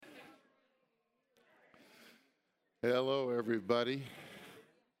Hello, everybody.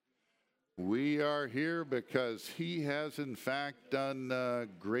 We are here because he has, in fact, done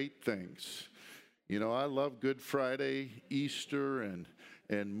great things. You know, I love Good Friday, Easter,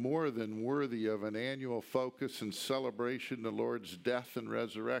 and more than worthy of an annual focus and celebration, the Lord's death and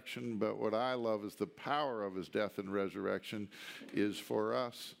resurrection. But what I love is the power of his death and resurrection is for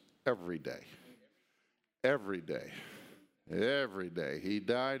us every day. Every day. Every day. He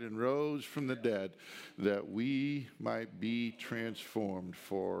died and rose from the dead that we might be transformed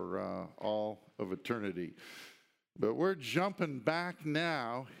for all of eternity. But we're jumping back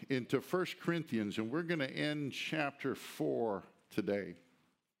now into 1 Corinthians, and we're going to end chapter 4 today.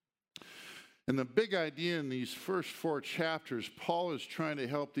 And the big idea in these first 4 chapters, Paul is trying to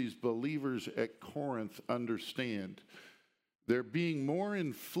help these believers at Corinth understand. They're being more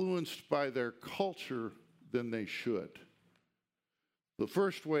influenced by their culture than they should. The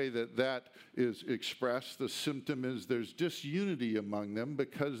first way that is expressed, the symptom is there's disunity among them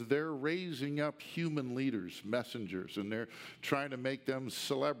because they're raising up human leaders, messengers, and they're trying to make them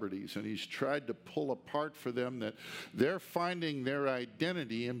celebrities. And he's tried to pull apart for them that they're finding their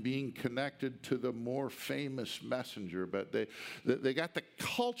identity in being connected to the more famous messenger. But they got the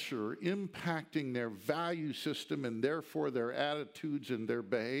culture impacting their value system and therefore their attitudes and their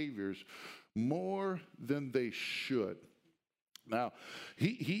behaviors more than they should. Now,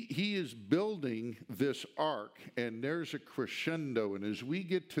 he is building this arc, and there's a crescendo. And as we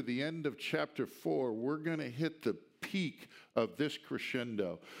get to the end of chapter 4, we're going to hit the peak of this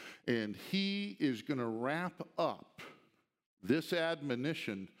crescendo. And he is going to wrap up this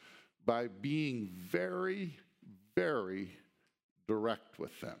admonition by being very, very direct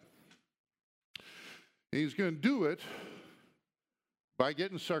with them. And he's going to do it by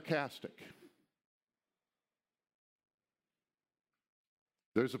getting sarcastic.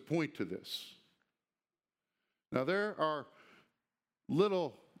 There's a point to this. Now, there are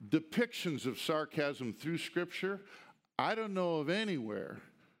little depictions of sarcasm through Scripture. I don't know of anywhere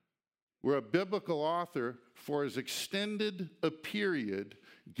where a biblical author, for as extended a period,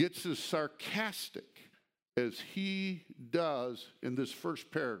 gets as sarcastic as he does in this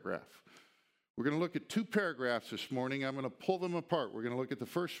first paragraph. We're going to look at 2 paragraphs this morning. I'm going to pull them apart. We're going to look at the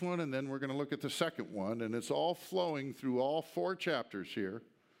first one, and then we're going to look at the second one. And it's all flowing through all 4 chapters here.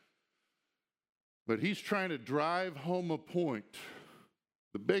 But he's trying to drive home a point,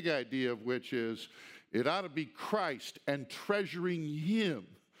 the big idea of which is it ought to be Christ and treasuring him.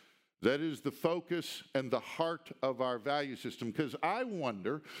 That is the focus and the heart of our value system. Because I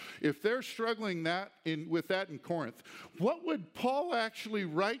wonder if they're struggling with that in Corinth, what would Paul actually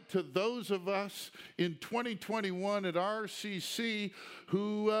write to those of us in 2021 at RCC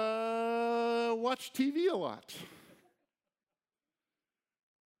who watch TV a lot?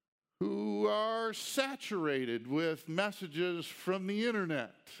 Who are saturated with messages from the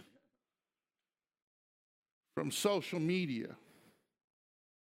internet, from social media.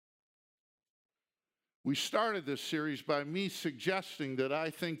 We started this series by me suggesting that I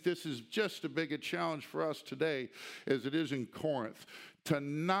think this is just as big a challenge for us today as it is in Corinth, to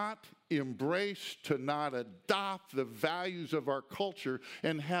not embrace, to not adopt the values of our culture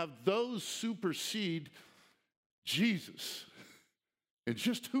and have those supersede Jesus and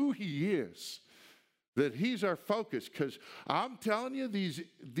just who he is. That he's our focus, because I'm telling you, these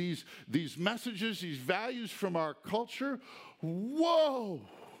messages, these values from our culture, whoa!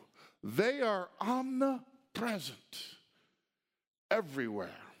 They are omnipresent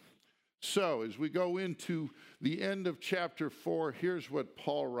everywhere. So, as we go into the end of chapter 4, here's what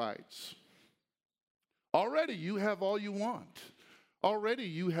Paul writes. Already you have all you want. Already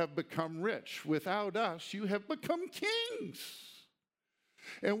you have become rich. Without us, you have become kings.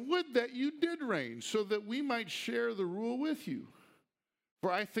 And would that you did reign, so that we might share the rule with you.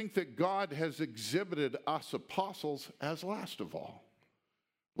 For I think that God has exhibited us apostles as last of all,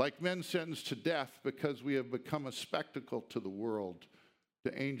 like men sentenced to death, because we have become a spectacle to the world,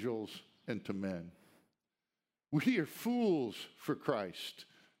 to angels and to men. We are fools for Christ,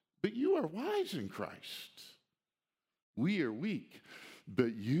 but you are wise in Christ. We are weak,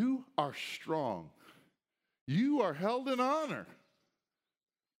 but you are strong. You are held in honor,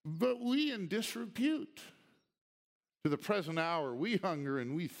 but we in disrepute. To the present hour, we hunger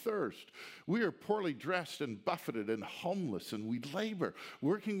and we thirst. We are poorly dressed and buffeted and homeless, and we labor,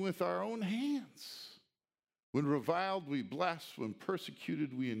 working with our own hands. When reviled, we bless. When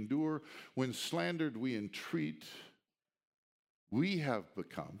persecuted, we endure. When slandered, we entreat. We have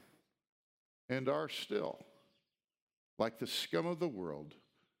become, and are still, like the scum of the world,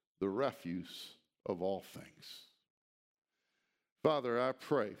 the refuse of all things. Father, I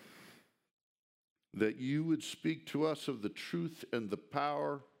pray that you would speak to us of the truth and the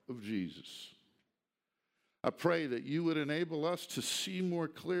power of Jesus. I pray that you would enable us to see more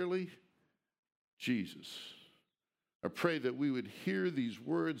clearly Jesus. I pray that we would hear these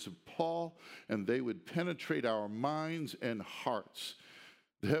words of Paul and they would penetrate our minds and hearts,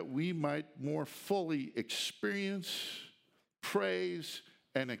 that we might more fully experience, praise,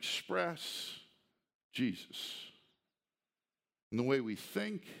 and express Jesus in the way we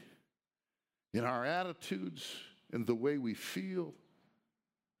think, in our attitudes, in the way we feel,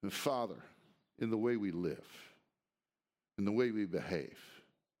 and Father, in the way we live, in the way we behave,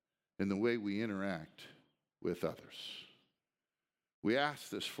 in the way we interact with others. We ask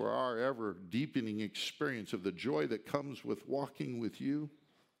this for our ever deepening experience of the joy that comes with walking with you,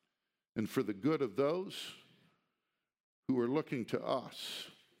 and for the good of those who are looking to us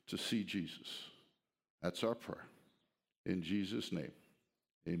to see Jesus. That's our prayer. In Jesus' name,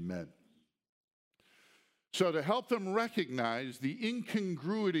 amen. So to help them recognize the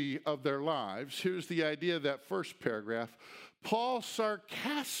incongruity of their lives, here's the idea of that first paragraph. Paul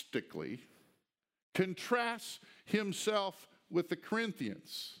sarcastically contrasts himself with the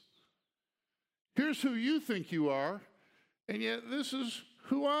Corinthians. Here's who you think you are, and yet this is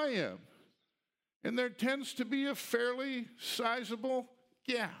who I am. And there tends to be a fairly sizable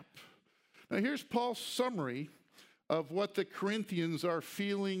gap. Now here's Paul's summary of what the Corinthians are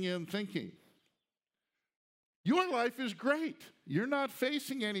feeling and thinking. Your life is great. You're not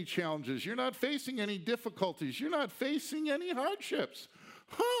facing any challenges. You're not facing any difficulties. You're not facing any hardships.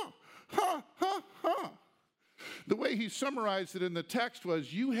 The way he summarized it in the text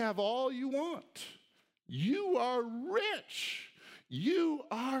was, you have all you want. You are rich. You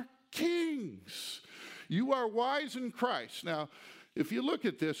are kings. You are wise in Christ. Now, if you look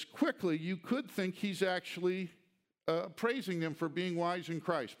at this quickly, you could think he's actually praising them for being wise in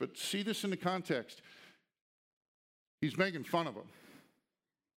Christ. But see this in the context. He's making fun of them.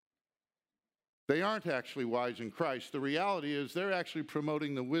 They aren't actually wise in Christ. The reality is they're actually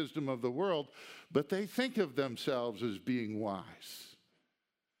promoting the wisdom of the world, but they think of themselves as being wise.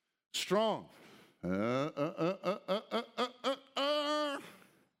 Strong. And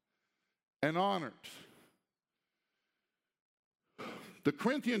honored. The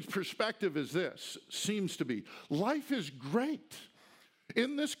Corinthians' perspective is this, seems to be, life is great.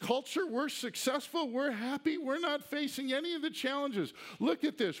 In this culture, we're successful, we're happy, we're not facing any of the challenges. Look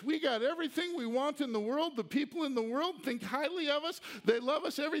at this. We got everything we want in the world. The people in the world think highly of us. They love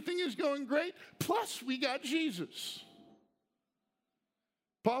us. Everything is going great. Plus, we got Jesus.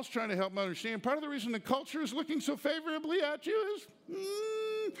 Paul's trying to help them understand part of the reason the culture is looking so favorably at you is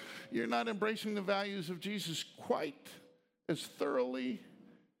you're not embracing the values of Jesus quite as thoroughly,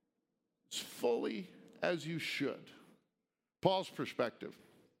 as fully as you should. Paul's perspective.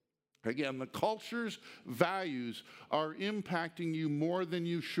 Again, the culture's values are impacting you more than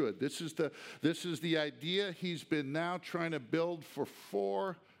you should. This is the idea he's been now trying to build for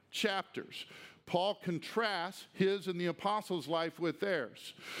 4 chapters. Paul contrasts his and the apostles' life with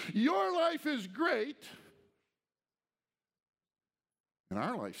theirs. Your life is great, and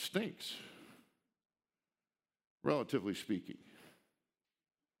our life stinks, relatively speaking.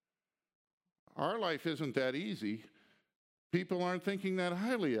 Our life isn't that easy. People aren't thinking that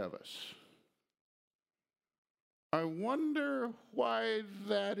highly of us. I wonder why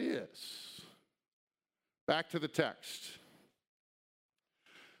that is. Back to the text.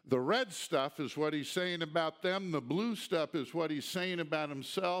 The red stuff is what he's saying about them. The blue stuff is what he's saying about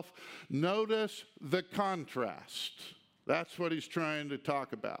himself. Notice the contrast. That's what he's trying to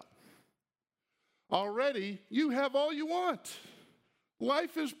talk about. Already, you have all you want.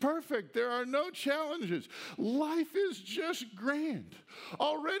 Life is perfect. There are no challenges. Life is just grand.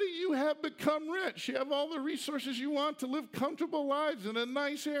 Already you have become rich. You have all the resources you want to live comfortable lives in a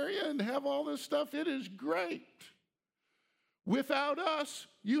nice area and have all this stuff. It is great. Without us,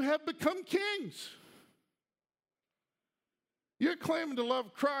 you have become kings. You're claiming to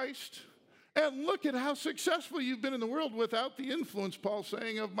love Christ, and look at how successful you've been in the world without the influence, Paul's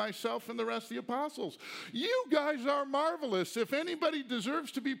saying, of myself and the rest of the apostles. You guys are marvelous. If anybody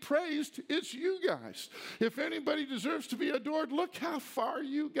deserves to be praised, it's you guys. If anybody deserves to be adored, look how far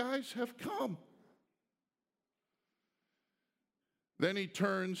you guys have come. Then he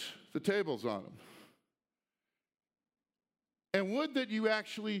turns the tables on them. And would that you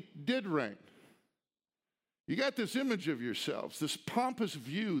actually did reign. You got this image of yourselves, this pompous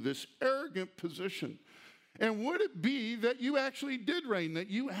view, this arrogant position. And would it be that you actually did reign, that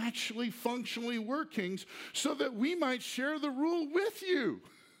you actually functionally were kings, so that we might share the rule with you?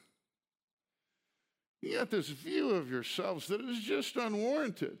 You got this view of yourselves that is just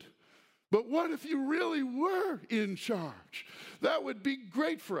unwarranted. But what if you really were in charge? That would be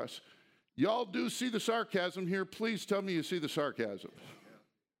great for us. Y'all do see the sarcasm here. Please tell me you see the sarcasm.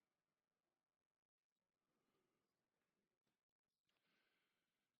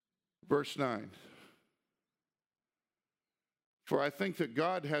 Verse 9. For I think that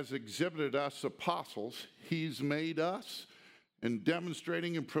God has exhibited us apostles. He's made us, and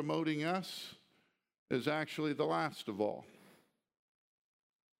demonstrating and promoting us is actually the last of all.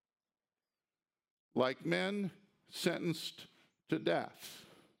 Like men sentenced to death.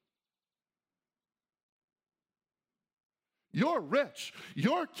 You're rich.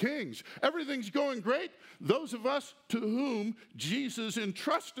 You're kings. Everything's going great. Those of us to whom Jesus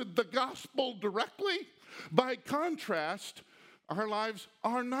entrusted the gospel directly, by contrast, our lives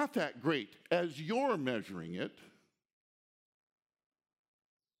are not that great as you're measuring it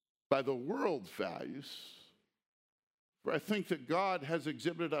by the world's values. For I think that God has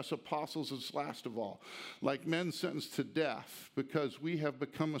exhibited us apostles as last of all, like men sentenced to death, because we have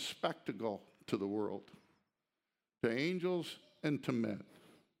become a spectacle to the world, to angels and to men.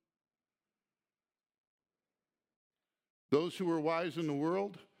 Those who are wise in the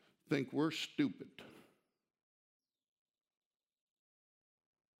world think we're stupid.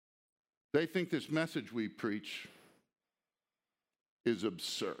 They think this message we preach is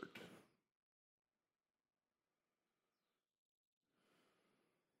absurd.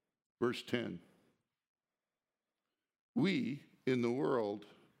 Verse 10. We in the world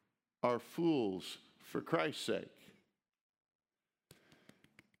are fools for Christ's sake.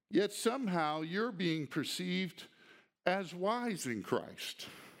 Yet somehow you're being perceived as wise in Christ.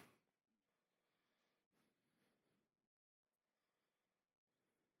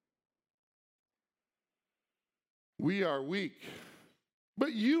 We are weak,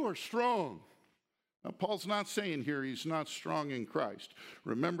 but you are strong. Now, Paul's not saying here he's not strong in Christ.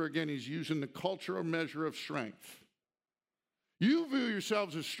 Remember, again, he's using the cultural measure of strength. You view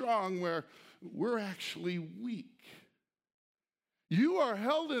yourselves as strong where we're actually weak. You are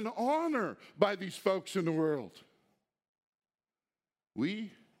held in honor by these folks in the world.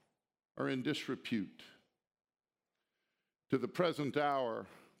 We are in disrepute. To the present hour,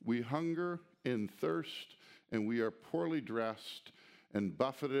 we hunger and thirst, and we are poorly dressed and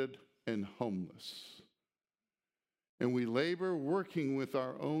buffeted and homeless. And we labor working with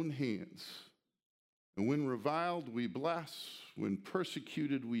our own hands. And when reviled, we bless. When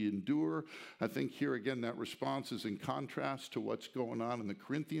persecuted, we endure. I think here again that response is in contrast to what's going on in the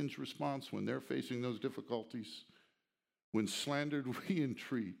Corinthians' response when they're facing those difficulties. When slandered, we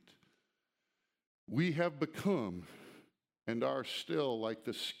entreat. We have become and are still like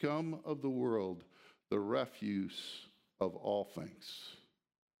the scum of the world, the refuse of all things.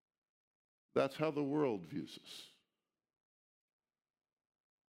 That's how the world views us.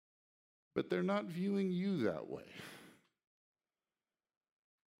 But they're not viewing you that way,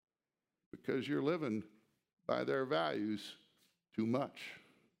 because you're living by their values too much.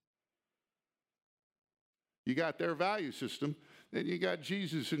 You got their value system, then you got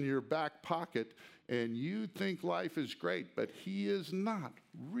Jesus in your back pocket, and you think life is great, but he is not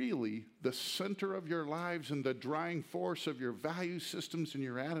really the center of your lives and the driving force of your value systems and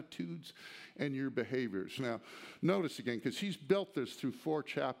your attitudes and your behaviors. Now, notice again, because he's built this through 4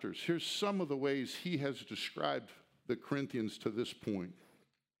 chapters. Here's some of the ways he has described the Corinthians to this point.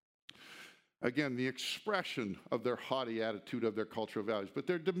 Again, the expression of their haughty attitude, of their cultural values. But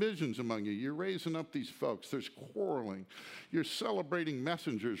there are divisions among you. You're raising up these folks. There's quarreling. You're celebrating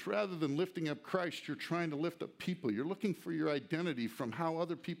messengers. Rather than lifting up Christ, you're trying to lift up people. You're looking for your identity from how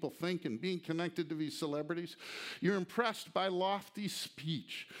other people think and being connected to these celebrities. You're impressed by lofty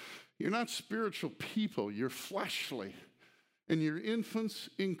speech. You're not spiritual people. You're fleshly. And you're infants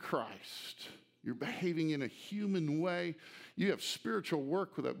in Christ. You're behaving in a human way. You have spiritual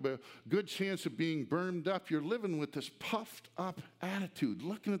work with a good chance of being burned up. You're living with this puffed up attitude,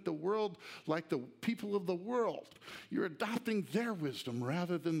 looking at the world like the people of the world. You're adopting their wisdom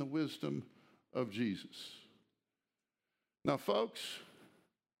rather than the wisdom of Jesus. Now, folks,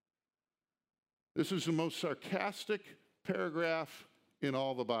 this is the most sarcastic paragraph in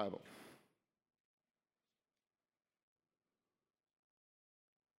all the Bible.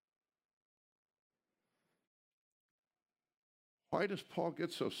 Why does Paul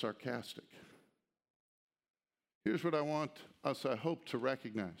get so sarcastic? Here's what I want us, I hope, to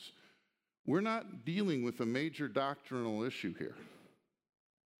recognize. We're not dealing with a major doctrinal issue here.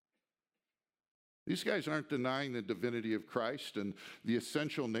 These guys aren't denying the divinity of Christ and the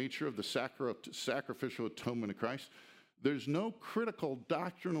essential nature of the sacrificial atonement of Christ. There's no critical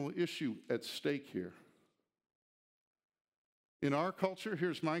doctrinal issue at stake here. In our culture,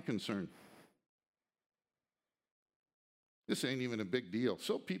 here's my concern. This ain't even a big deal.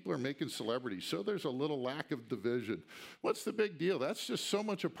 So people are making celebrities. So there's a little lack of division. What's the big deal? That's just so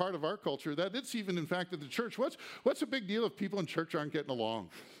much a part of our culture that it's even, in fact, at the church. What's a big deal if people in church aren't getting along?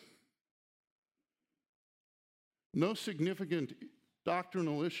 No significant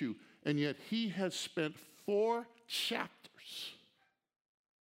doctrinal issue, and yet he has spent 4 chapters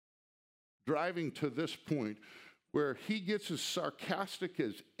driving to this point where he gets as sarcastic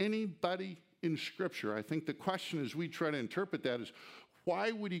as anybody in Scripture. I think the question as we try to interpret that is,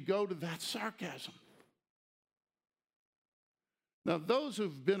 why would he go to that sarcasm? Now, those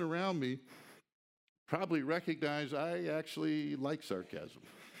who've been around me probably recognize I actually like sarcasm.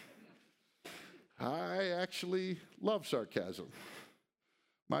 I actually love sarcasm.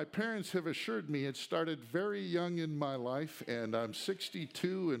 My parents have assured me it started very young in my life, and I'm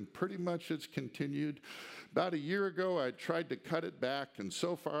 62, and pretty much it's continued. About a year ago, I tried to cut it back, and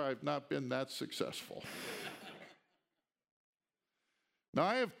so far I've not been that successful. Now,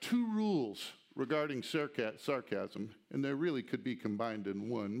 I have 2 rules regarding sarcasm, and they really could be combined in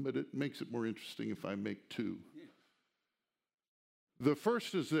one, but it makes it more interesting if I make 2. The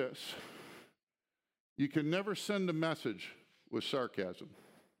first is this: you can never send a message with sarcasm.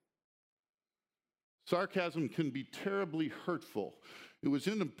 Sarcasm can be terribly hurtful. It was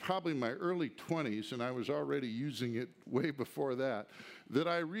in probably my early 20s, and I was already using it way before that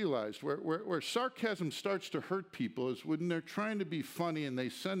I realized where sarcasm starts to hurt people is when they're trying to be funny and they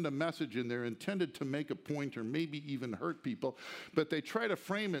send a message and they're intended to make a point or maybe even hurt people, but they try to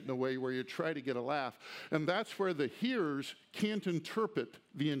frame it in a way where you try to get a laugh, and that's where the hearers can't interpret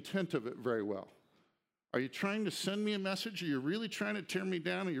the intent of it very well. Are you trying to send me a message? Are you really trying to tear me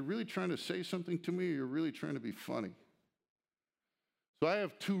down? Are you really trying to say something to me? Or are you really trying to be funny? So I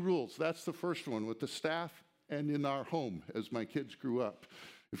have 2 rules. That's the first one with the staff and in our home as my kids grew up.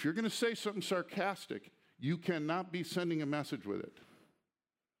 If you're going to say something sarcastic, you cannot be sending a message with it.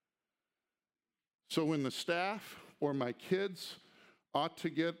 So when the staff or my kids ought to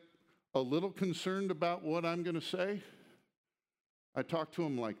get a little concerned about what I'm going to say, I talk to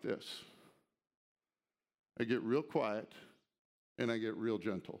them like this. I get real quiet and I get real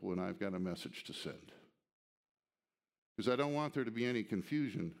gentle when I've got a message to send. Because I don't want there to be any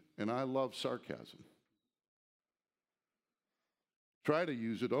confusion, and I love sarcasm. Try to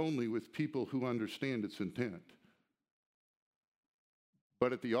use it only with people who understand its intent.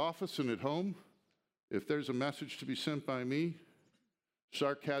 But at the office and at home, if there's a message to be sent by me,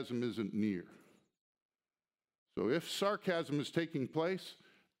 sarcasm isn't near. So if sarcasm is taking place,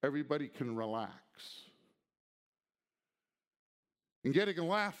 everybody can relax. And getting a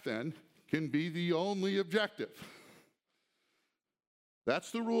laugh then can be the only objective.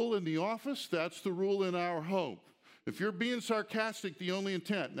 That's the rule in the office. That's the rule in our home. If you're being sarcastic, the only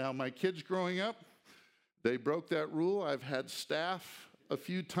intent. Now, my kids growing up, they broke that rule. I've had staff a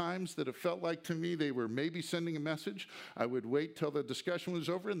few times that have felt like to me they were maybe sending a message. I would wait till the discussion was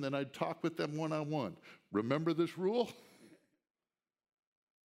over, and then I'd talk with them one-on-one. Remember this rule?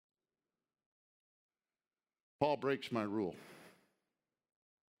 Paul breaks my rule.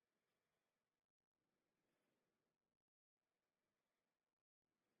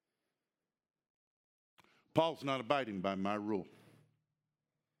 Paul's not abiding by my rule.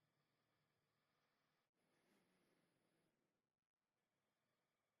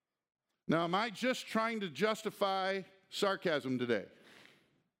 Now, am I just trying to justify sarcasm today?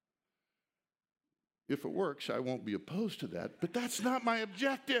 If it works, I won't be opposed to that, but that's not my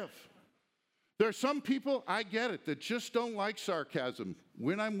objective. There are some people, I get it, that just don't like sarcasm.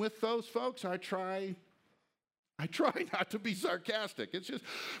 When I'm with those folks, I try not to be sarcastic. It's just,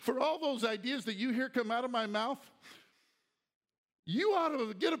 for all those ideas that you hear come out of my mouth, you ought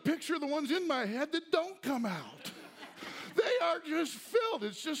to get a picture of the ones in my head that don't come out. They are just filled.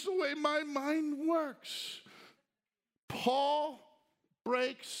 It's just the way my mind works. Paul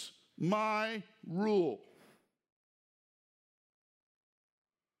breaks my rule.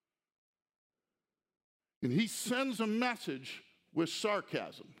 And he sends a message with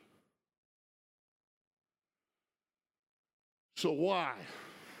sarcasm. So why?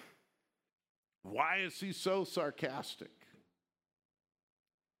 Why is he so sarcastic?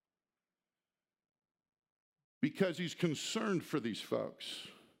 Because he's concerned for these folks.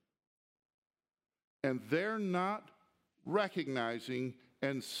 And they're not recognizing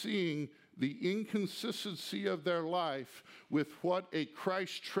and seeing the inconsistency of their life with what a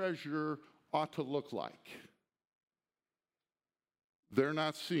Christ treasurer ought to look like. They're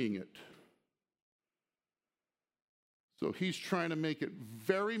not seeing it. So he's trying to make it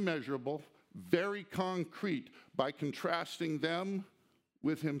very measurable, very concrete by contrasting them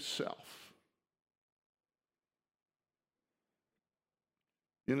with himself.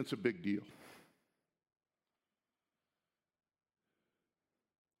 And it's a big deal.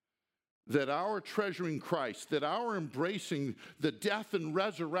 That our treasuring Christ, that our embracing the death and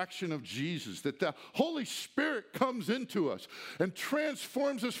resurrection of Jesus, that the Holy Spirit comes into us and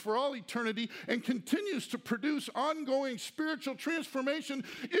transforms us for all eternity and continues to produce ongoing spiritual transformation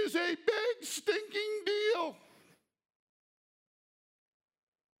is a big stinking deal.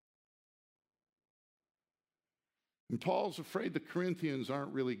 And Paul's afraid the Corinthians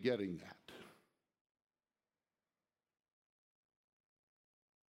aren't really getting that.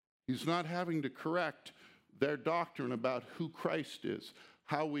 He's not having to correct their doctrine about who Christ is,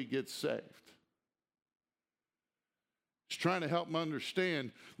 how we get saved. He's trying to help them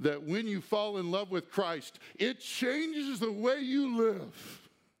understand that when you fall in love with Christ, it changes the way you live.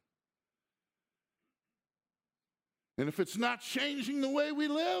 And if it's not changing the way we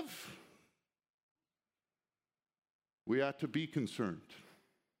live, we ought to be concerned.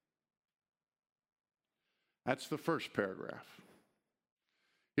 That's the first paragraph.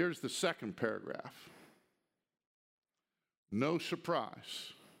 Here's the second paragraph. No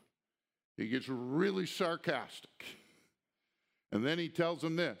surprise. He gets really sarcastic. And then he tells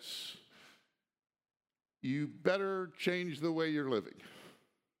them this: you better change the way you're living.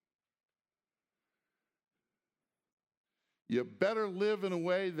 You better live in a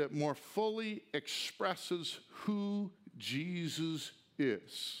way that more fully expresses who Jesus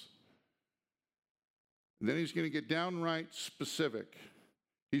is. And then he's going to get downright specific.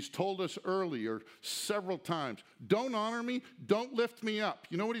 He's told us earlier several times, don't honor me, don't lift me up.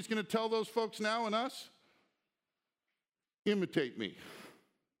 You know what he's going to tell those folks now and us? Imitate me.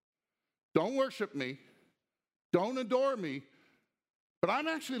 Don't worship me. Don't adore me. But I'm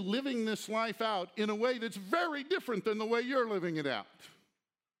actually living this life out in a way that's very different than the way you're living it out.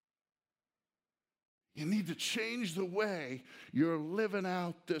 You need to change the way you're living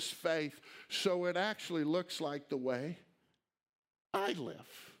out this faith so it actually looks like the way I live.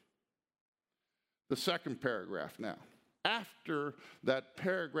 The second paragraph now. After that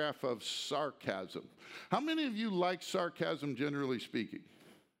paragraph of sarcasm. How many of you like sarcasm, generally speaking?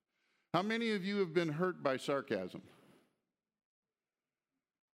 How many of you have been hurt by sarcasm?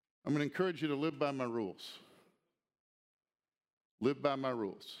 I'm going to encourage you to live by my rules. Live by my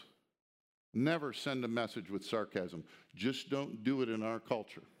rules. Never send a message with sarcasm. Just don't do it in our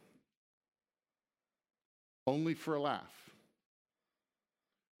culture. Only for a laugh.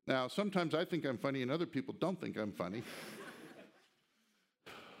 Now, sometimes I think I'm funny and other people don't think I'm funny.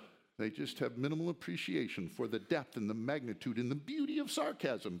 They just have minimal appreciation for the depth and the magnitude and the beauty of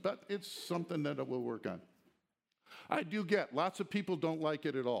sarcasm, but it's something that we'll work on. I do get lots of people don't like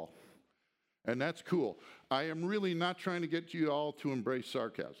it at all, and that's cool. I am really not trying to get you all to embrace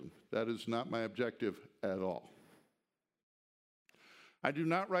sarcasm. That is not my objective at all. I do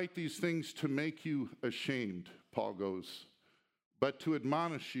not write these things to make you ashamed, Paul goes, but to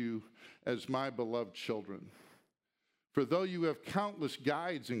admonish you as my beloved children. For though you have countless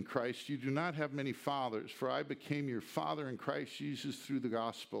guides in Christ, you do not have many fathers. For I became your father in Christ Jesus through the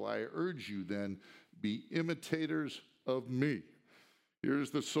gospel. I urge you then, be imitators of me.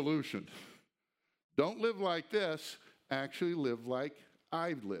 Here's the solution. Don't live like this. Actually live like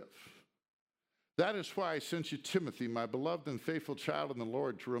I live. That is why I sent you Timothy, my beloved and faithful child in the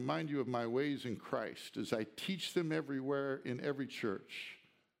Lord, to remind you of my ways in Christ, as I teach them everywhere in every church.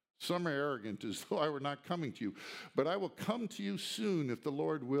 Some are arrogant, as though I were not coming to you. But I will come to you soon, if the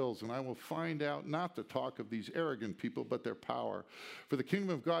Lord wills, and I will find out not the talk of these arrogant people, but their power. For the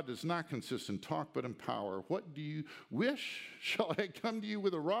kingdom of God does not consist in talk, but in power. What do you wish? Shall I come to you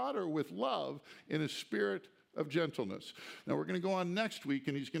with a rod or with love in a spirit of gentleness? Now we're going to go on next week,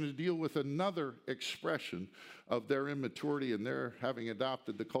 and he's going to deal with another expression of their immaturity and their having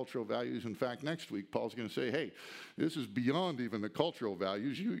adopted the cultural values. In fact, next week Paul's going to say, hey, this is beyond even the cultural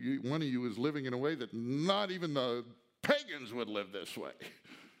values. One of you is living in a way that not even the pagans would live this way.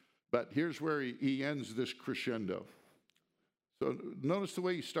 But here's where he ends this crescendo. So notice the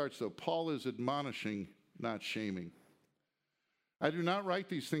way he starts, though. Paul is admonishing, not shaming. I do not write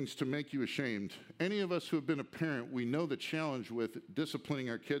these things to make you ashamed. Any of us who have been a parent, we know the challenge with disciplining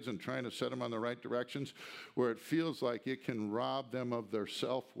our kids and trying to set them on the right directions, where it feels like it can rob them of their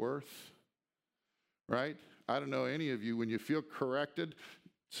self-worth, right? I don't know any of you, when you feel corrected,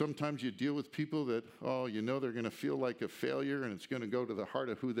 sometimes you deal with people that, you know they're going to feel like a failure and it's going to go to the heart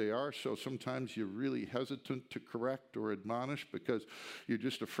of who they are. So sometimes you're really hesitant to correct or admonish because you're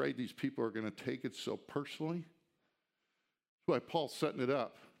just afraid these people are going to take it so personally. That's why Paul's setting it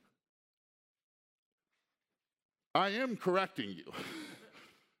up. I am correcting you.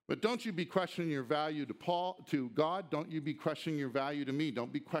 But don't you be questioning your value to God. Don't you be questioning your value to me.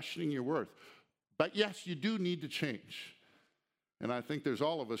 Don't be questioning your worth. But yes, you do need to change. And I think there's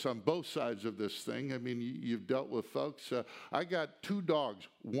all of us on both sides of this thing. I mean, you've dealt with folks. I got 2 dogs.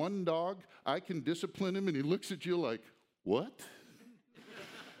 One dog, I can discipline him, and he looks at you like, what?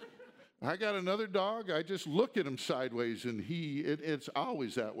 I got another dog, I just look at him sideways, and it's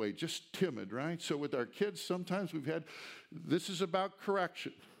always that way, just timid, right? So with our kids, sometimes this is about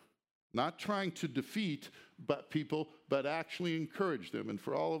correction. Not trying to defeat people, but actually encourage them. And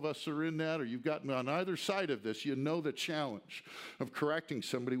for all of us who are in that, or you've gotten on either side of this, you know the challenge of correcting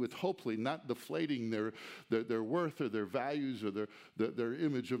somebody with hopefully not deflating their worth or their values or their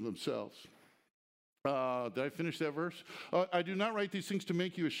image of themselves. Did I finish that verse? I do not write these things to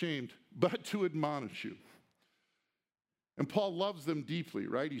make you ashamed, but to admonish you. And Paul loves them deeply,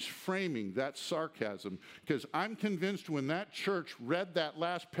 right? He's framing that sarcasm because I'm convinced when that church read that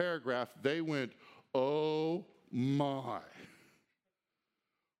last paragraph, they went, oh my.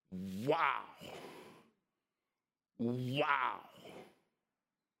 Wow. Wow.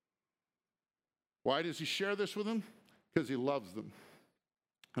 Why does he share this with them? Because he loves them.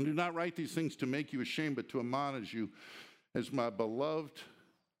 I do not write these things to make you ashamed, but to admonish you as my beloved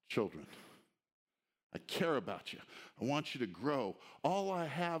children. I care about you. I want you to grow. All I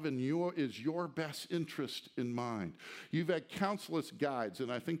have is your best interest in mind. You've had countless guides,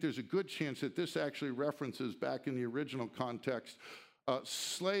 and I think there's a good chance that this actually references back in the original context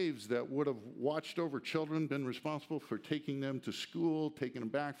slaves that would have watched over children, been responsible for taking them to school, taking them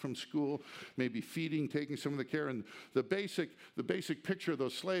back from school, maybe feeding, taking some of the care. And the basic picture of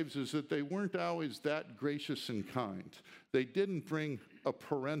those slaves is that they weren't always that gracious and kind. They didn't bring a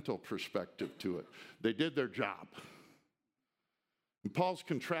parental perspective to it. They did their job. And Paul's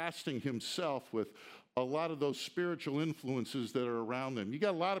contrasting himself with a lot of those spiritual influences that are around them. You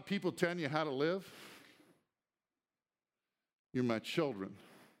got a lot of people telling you how to live. You're my children.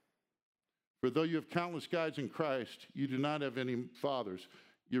 For though you have countless guides in Christ, you do not have any fathers.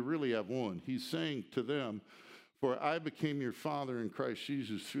 You really have one. He's saying to them, for I became your father in Christ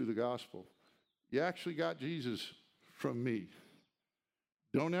Jesus through the gospel. You actually got Jesus from me.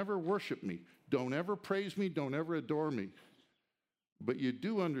 Don't ever worship me. Don't ever praise me. Don't ever adore me. But you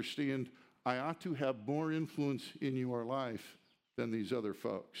do understand I ought to have more influence in your life than these other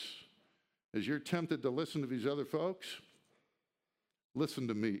folks. As you're tempted to listen to these other folks, listen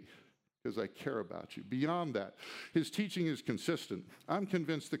to me, because I care about you. Beyond that, his teaching is consistent. I'm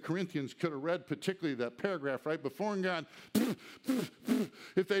convinced the Corinthians could have read particularly that paragraph right before and gone,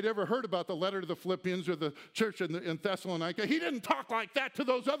 if they'd ever heard about the letter to the Philippians or the church in Thessalonica. He didn't talk like that to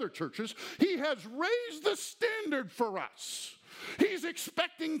those other churches. He has raised the standard for us. He's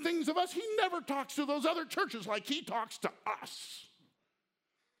expecting things of us. He never talks to those other churches like he talks to us.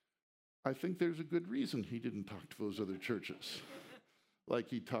 I think there's a good reason he didn't talk to those other churches like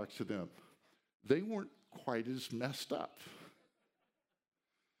he talks to them. They weren't quite as messed up.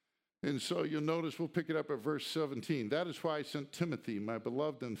 And so you'll notice, we'll pick it up at verse 17. That is why I sent Timothy, my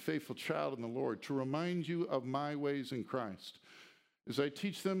beloved and faithful child in the Lord, to remind you of my ways in Christ, as I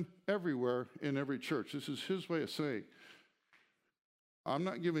teach them everywhere in every church. This is his way of saying, I'm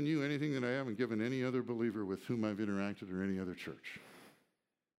not giving you anything that I haven't given any other believer with whom I've interacted or any other church.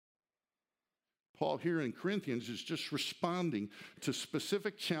 Paul here in Corinthians is just responding to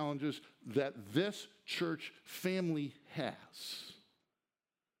specific challenges that this church family has.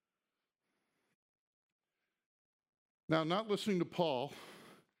 Now, not listening to Paul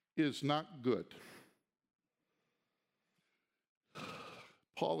is not good.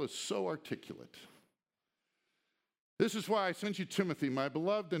 Paul is so articulate. This is why I sent you Timothy, my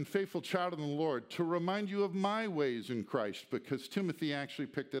beloved and faithful child in the Lord, to remind you of my ways in Christ, because Timothy actually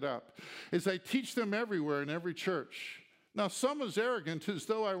picked it up, as I teach them everywhere in every church. Now, some as arrogant as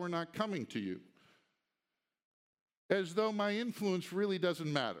though I were not coming to you, as though my influence really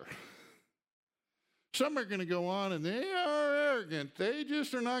doesn't matter. Some are going to go on and they are arrogant. They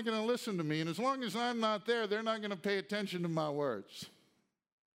just are not going to listen to me. And as long as I'm not there, they're not going to pay attention to my words.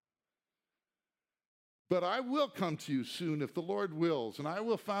 But I will come to you soon if the Lord wills, and I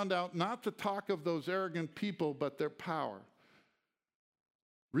will find out not the talk of those arrogant people, but their power.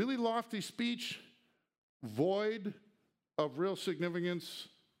 Really lofty speech, void of real significance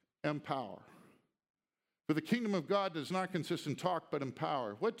and power. For the kingdom of God does not consist in talk, but in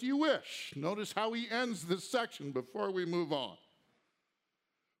power. What do you wish? Notice how he ends this section before we move on.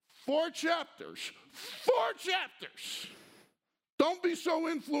 4 chapters. 4 chapters. Don't be so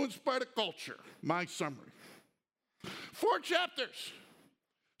influenced by the culture. My summary. 4 chapters.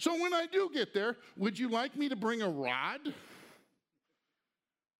 So when I do get there, would you like me to bring a rod?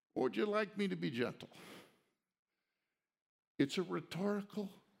 Or would you like me to be gentle? It's a rhetorical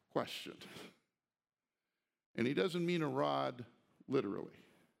question. And he doesn't mean a rod literally.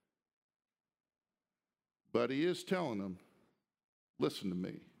 But he is telling them, listen to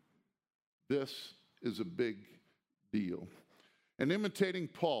me. This is a big deal. And imitating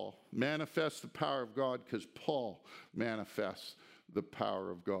Paul manifests the power of God because Paul manifests the power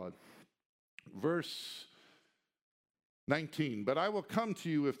of God. Verse 19, but I will come to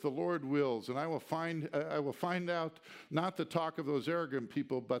you if the Lord wills, and I will find out not the talk of those arrogant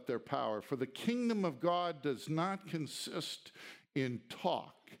people, but their power. For the kingdom of God does not consist in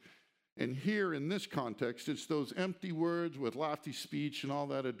talk. And here in this context, it's those empty words with lofty speech and all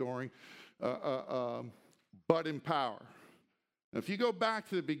that adoring, but in power. Now, if you go back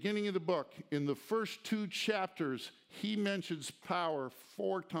to the beginning of the book, in the first 2 chapters, he mentions power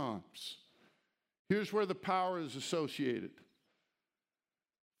 4 times. Here's where the power is associated.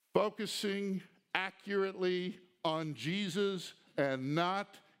 Focusing accurately on Jesus and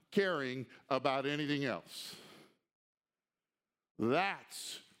not caring about anything else.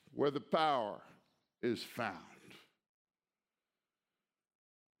 That's where the power is found.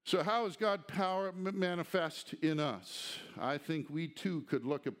 So how is God's power manifest in us? I think we too could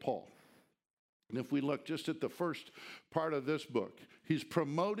look at Paul. And if we look just at the first part of this book, he's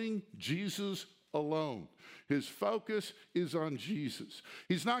promoting Jesus alone. His focus is on Jesus.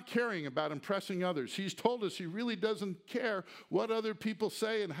 He's not caring about impressing others. He's told us he really doesn't care what other people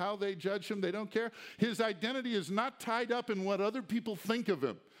say and how they judge him. They don't care. His identity is not tied up in what other people think of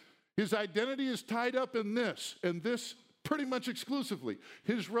him. His identity is tied up in this, and this pretty much exclusively.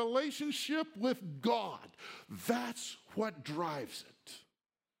 His relationship with God. That's what drives it.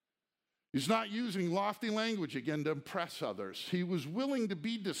 He's not using lofty language again to impress others. He was willing to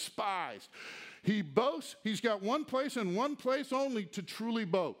be despised. He boasts. He's got one place and one place only to truly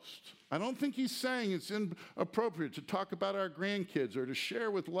boast. I don't think he's saying it's inappropriate to talk about our grandkids or to share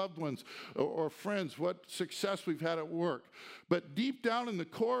with loved ones or friends what success we've had at work. But deep down in the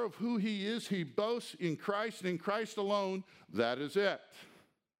core of who he is, he boasts in Christ and in Christ alone. That is it.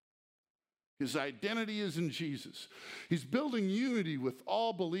 His identity is in Jesus. He's building unity with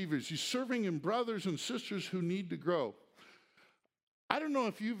all believers. He's serving in brothers and sisters who need to grow. I don't know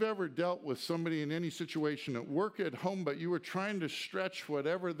if you've ever dealt with somebody in any situation at work, at home, but you were trying to stretch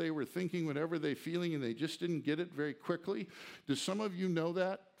whatever they were thinking, whatever they're feeling, and they just didn't get it very quickly. Do some of you know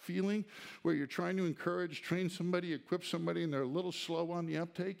that feeling where you're trying to encourage, train somebody, equip somebody, and they're a little slow on the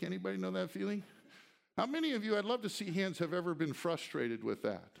uptake? Anybody know that feeling? How many of you, I'd love to see hands, have ever been frustrated with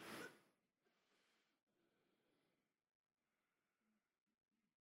that?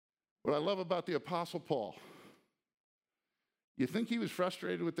 What I love about the Apostle Paul, you think he was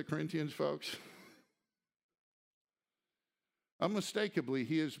frustrated with the Corinthians, folks? Unmistakably,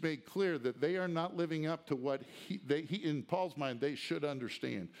 he has made clear that they are not living up to what he in Paul's mind, they should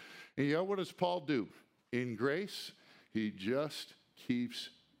understand. And you know what does Paul do? In grace, he just keeps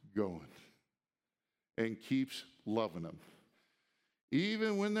going and keeps loving them.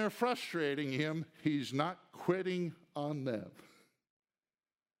 Even when they're frustrating him, he's not quitting on them.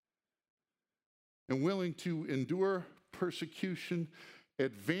 And willing to endure persecution,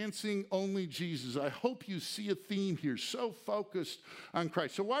 advancing only Jesus. I hope you see a theme here, so focused on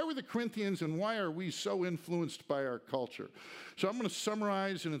Christ. So why were the Corinthians and why are we so influenced by our culture? So I'm going to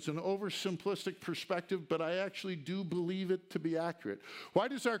summarize, and it's an oversimplistic perspective, but I actually do believe it to be accurate. Why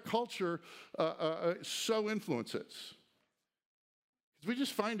does our culture so influence us? Because we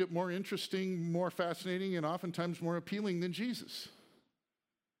just find it more interesting, more fascinating, and oftentimes more appealing than Jesus.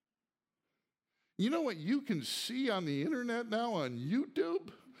 You know what you can see on the internet now on YouTube?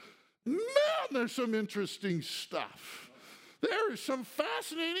 Man, there's some interesting stuff. There is some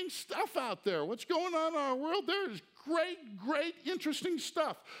fascinating stuff out there. What's going on in our world? There is great, interesting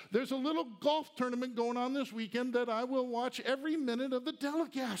stuff. There's a little golf tournament going on this weekend that I will watch every minute of the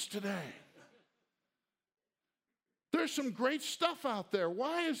telecast today. There's some great stuff out there.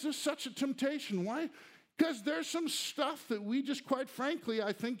 Why is this such a temptation? Why? Because there's some stuff that we just, quite frankly,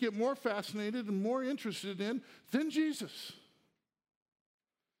 I think get more fascinated and more interested in than Jesus.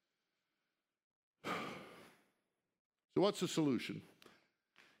 So what's the solution?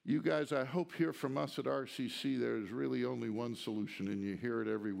 You guys, I hope hear from us at RCC there's really only one solution, and you hear it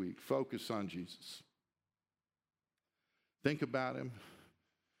every week. Focus on Jesus. Think about him.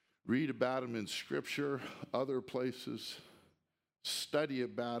 Read about him in Scripture, other places. Study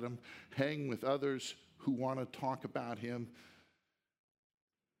about him. Hang with others who want to talk about him.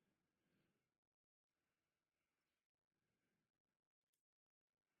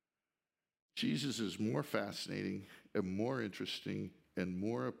 Jesus is more fascinating and more interesting and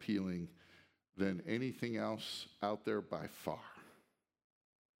more appealing than anything else out there by far.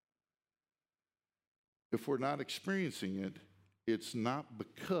 If we're not experiencing it, it's not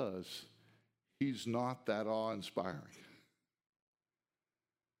because he's not that awe-inspiring.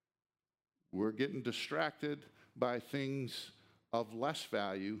 We're getting distracted by things of less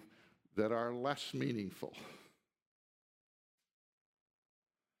value that are less meaningful.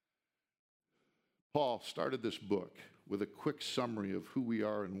 Paul started this book with a quick summary of who we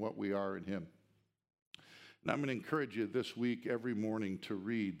are and what we are in him. And I'm going to encourage you this week, every morning, to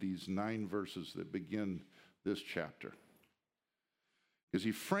read these 9 verses that begin this chapter. Because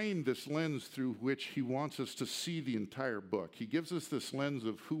he framed this lens through which he wants us to see the entire book. He gives us this lens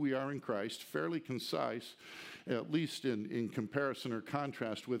of who we are in Christ, fairly concise, at least in comparison or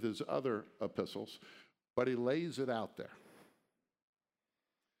contrast with his other epistles, but he lays it out there.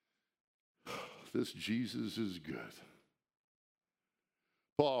 This Jesus is good.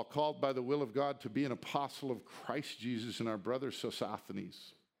 Paul, called by the will of God to be an apostle of Christ Jesus, and our brother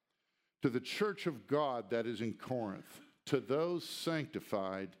Sosthenes, to the church of God that is in Corinth, to those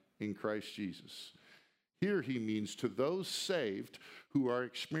sanctified in Christ Jesus. Here he means to those saved who are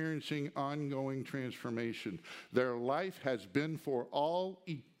experiencing ongoing transformation. Their life has been for all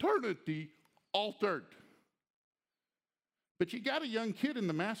eternity altered. But you got a young kid in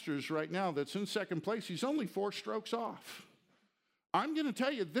the Masters right now that's in second place. He's only 4 strokes off. I'm going to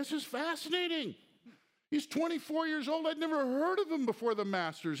tell you, this is fascinating. He's 24 years old. I'd never heard of him before the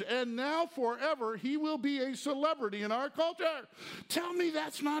Masters. And now forever, he will be a celebrity in our culture. Tell me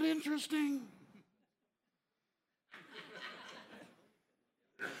that's not interesting.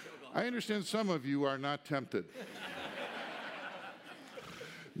 I understand some of you are not tempted.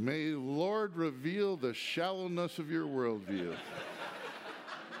 May the Lord reveal the shallowness of your worldview.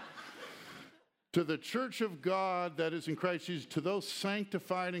 To the church of God that is in Christ Jesus, to those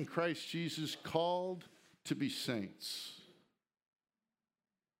sanctified in Christ Jesus, called to be saints,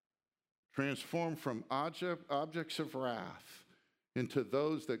 transformed from objects of wrath into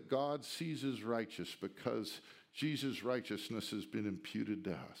those that God sees as righteous, because Jesus' righteousness has been imputed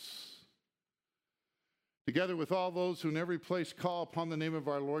to us. Together with all those who in every place call upon the name of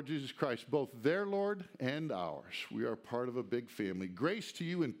our Lord Jesus Christ, both their Lord and ours. We are part of a big family. Grace to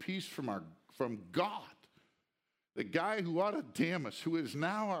you and peace from God, the guy who ought to damn us, who is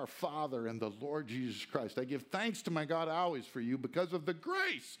now our Father and the Lord Jesus Christ. I give thanks to my God always for you because of the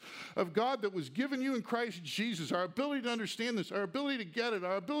grace of God that was given you in Christ Jesus. Our ability to understand this, our ability to get it,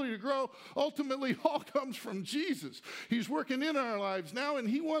 our ability to grow, ultimately all comes from Jesus. He's working in our lives now, and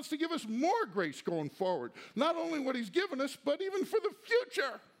he wants to give us more grace going forward. Not only what he's given us, but even for the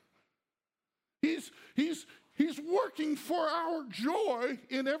future. He's working for our joy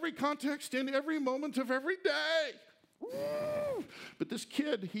in every context, in every moment of every day. Woo! But this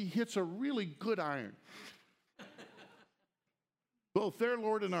kid, he hits a really good iron. Both their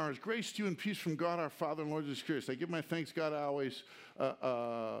Lord and ours, grace to you and peace from God our Father and Lord Jesus Christ. I give my thanks, God, always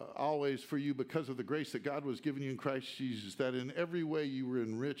for you because of the grace that God was giving you in Christ Jesus, that in every way you were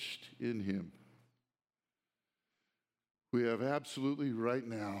enriched in him. We have absolutely right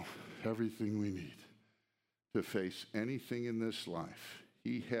now everything we need to face anything in this life.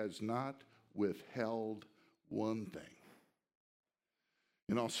 He has not withheld one thing.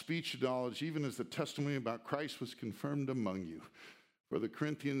 In all speech and knowledge, even as the testimony about Christ was confirmed among you, for the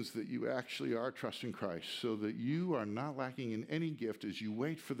Corinthians, that you actually are trusting Christ, so that you are not lacking in any gift as you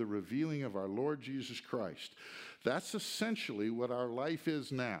wait for the revealing of our Lord Jesus Christ. That's essentially what our life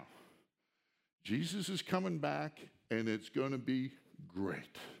is now. Jesus is coming back, and it's going to be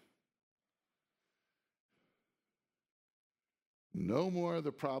great. No more of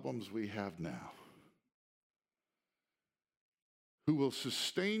the problems we have now. Who will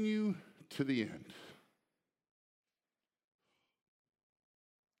sustain you to the end.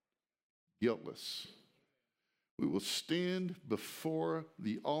 Guiltless. We will stand before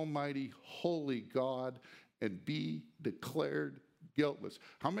the Almighty, holy God and be declared guiltless.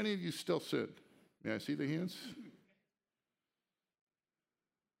 How many of you still sin? May I see the hands?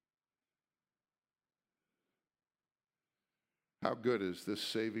 How good is this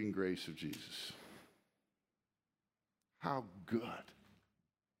saving grace of Jesus? How good.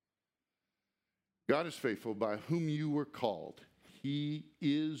 God is faithful, by whom you were called. He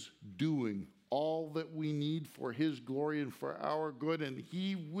is doing all that we need for his glory and for our good, and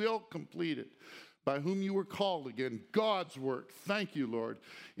he will complete it. By whom you were called, again, God's work, thank you, Lord,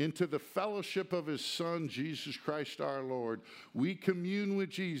 into the fellowship of his Son, Jesus Christ our Lord. We commune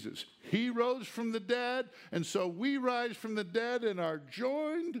with Jesus. He rose from the dead, and so we rise from the dead and are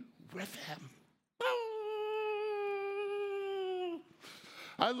joined with him.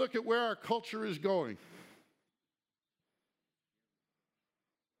 I look at where our culture is going.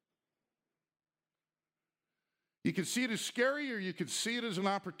 You can see it as scary, or you can see it as an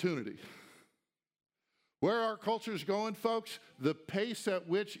opportunity. Where our culture is going, folks, the pace at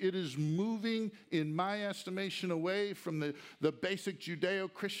which it is moving, in my estimation, away from the basic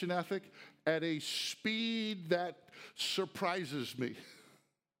Judeo-Christian ethic at a speed that surprises me.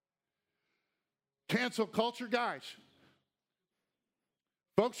 Cancel culture, guys.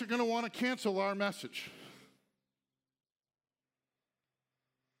 Folks are going to want to cancel our message.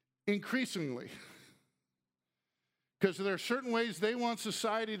 Increasingly. Because there are certain ways they want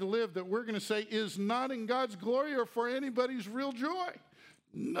society to live that we're going to say is not in God's glory or for anybody's real joy.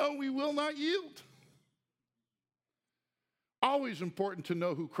 No, we will not yield. Always important to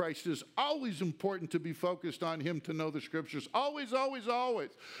know who Christ is. Always important to be focused on him, to know the scriptures. Always, always,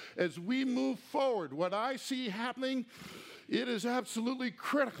 always. As we move forward, what I see happening, it is absolutely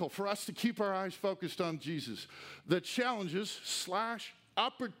critical for us to keep our eyes focused on Jesus. The challenges /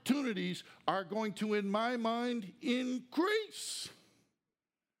 opportunities are going to, in my mind, increase.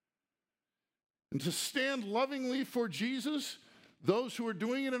 And to stand lovingly for Jesus, those who are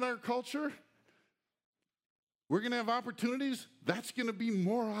doing it in our culture, we're going to have opportunities. That's going to be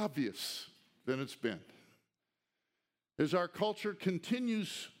more obvious than it's been. As our culture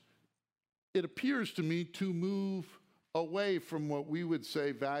continues, it appears to me, to move away from what we would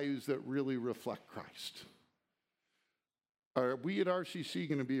say values that really reflect Christ. Are we at RCC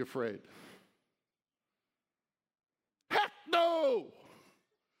going to be afraid? Heck no!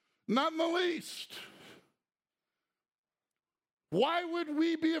 Not in the least. Why would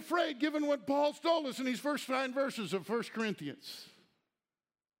we be afraid given what Paul's told us in these first 9 verses of 1 Corinthians?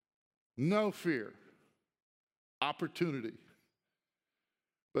 No fear. Opportunity.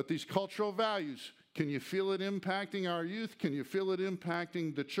 But these cultural values, can you feel it impacting our youth? Can you feel it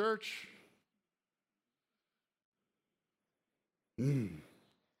impacting the church?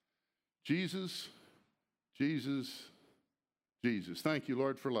 Jesus, Jesus, Jesus. Thank you,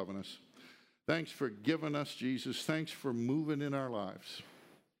 Lord, for loving us. Thanks for giving us Jesus. Thanks for moving in our lives.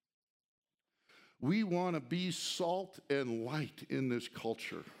 We want to be salt and light in this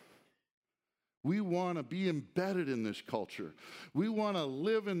culture. We want to be embedded in this culture. We want to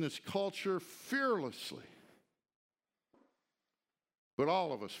live in this culture fearlessly. But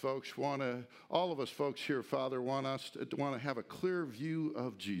all of us folks here, Father, want to have a clear view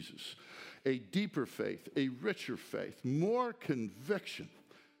of Jesus, a deeper faith, a richer faith, more conviction.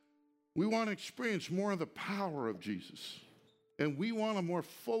 We want to experience more of the power of Jesus. And we want to more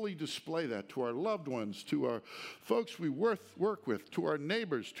fully display that to our loved ones, to our folks we work with, to our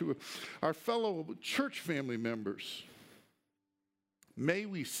neighbors, to our fellow church family members. May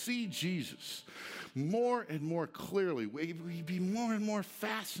we see Jesus more and more clearly. May we be more and more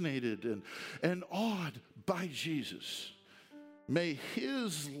fascinated and awed by Jesus. May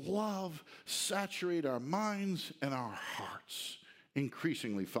his love saturate our minds and our hearts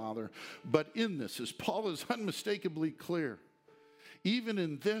increasingly, Father. But in this, as Paul is unmistakably clear, even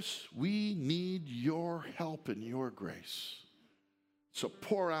in this, we need your help and your grace. So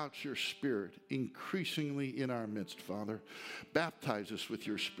pour out your Spirit increasingly in our midst, Father. Baptize us with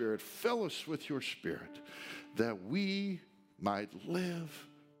your Spirit. Fill us with your Spirit, that we might live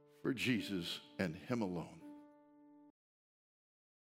for Jesus and him alone.